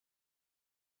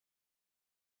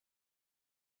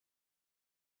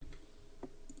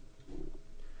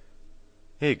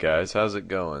Hey guys, how's it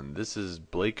going? This is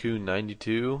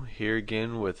Blakeu92 here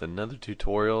again with another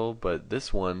tutorial, but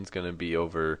this one's going to be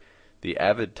over the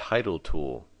Avid title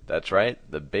tool. That's right,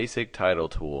 the basic title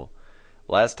tool.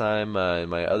 Last time in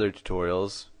my other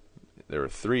tutorials, there were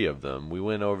three of them, we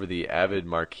went over the Avid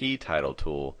marquee title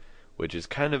tool, which is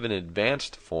kind of an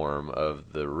advanced form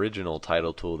of the original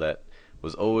title tool that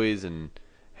was always and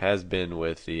has been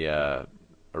with the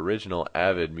original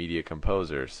Avid Media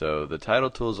Composer. So the title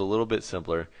tool is a little bit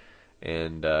simpler,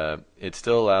 and it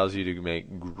still allows you to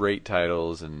make great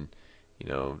titles and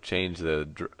change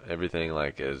everything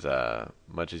like as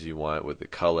much as you want with the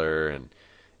color and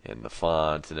the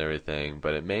fonts and everything.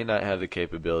 But it may not have the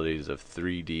capabilities of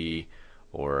 3D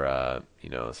or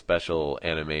special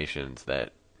animations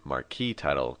that marquee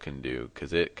title can do,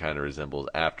 because it kind of resembles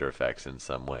After Effects in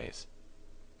some ways.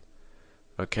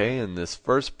 Okay, in this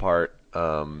first part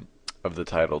of the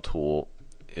title tool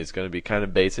is going to be kind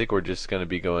of basic. We're just going to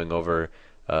be going over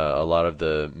a lot of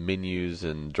the menus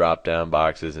and drop down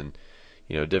boxes and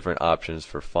different options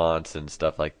for fonts and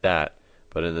stuff like that.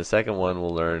 But in the second one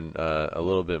we'll learn a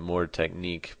little bit more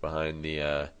technique behind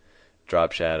the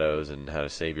drop shadows and how to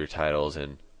save your titles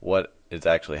and what is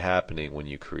actually happening when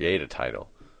you create a title.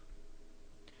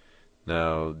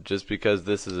 Now, just because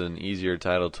this is an easier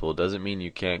title tool doesn't mean you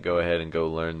can't go ahead and go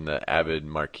learn the Avid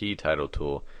Marquee title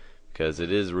tool, because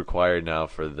it is required now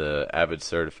for the Avid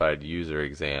Certified User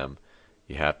exam.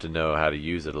 You have to know how to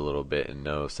use it a little bit and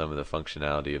know some of the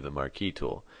functionality of the Marquee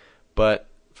tool. But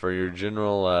for your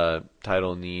general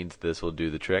title needs, this will do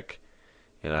the trick,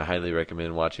 and I highly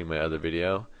recommend watching my other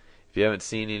video. If you haven't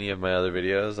seen any of my other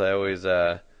videos, I always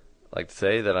like to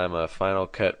say that I'm a Final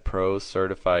Cut Pro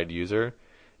certified user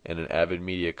and an Avid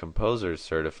Media Composer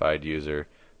certified user,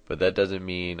 but that doesn't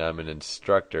mean I'm an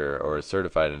instructor or a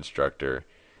certified instructor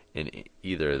in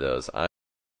either of those.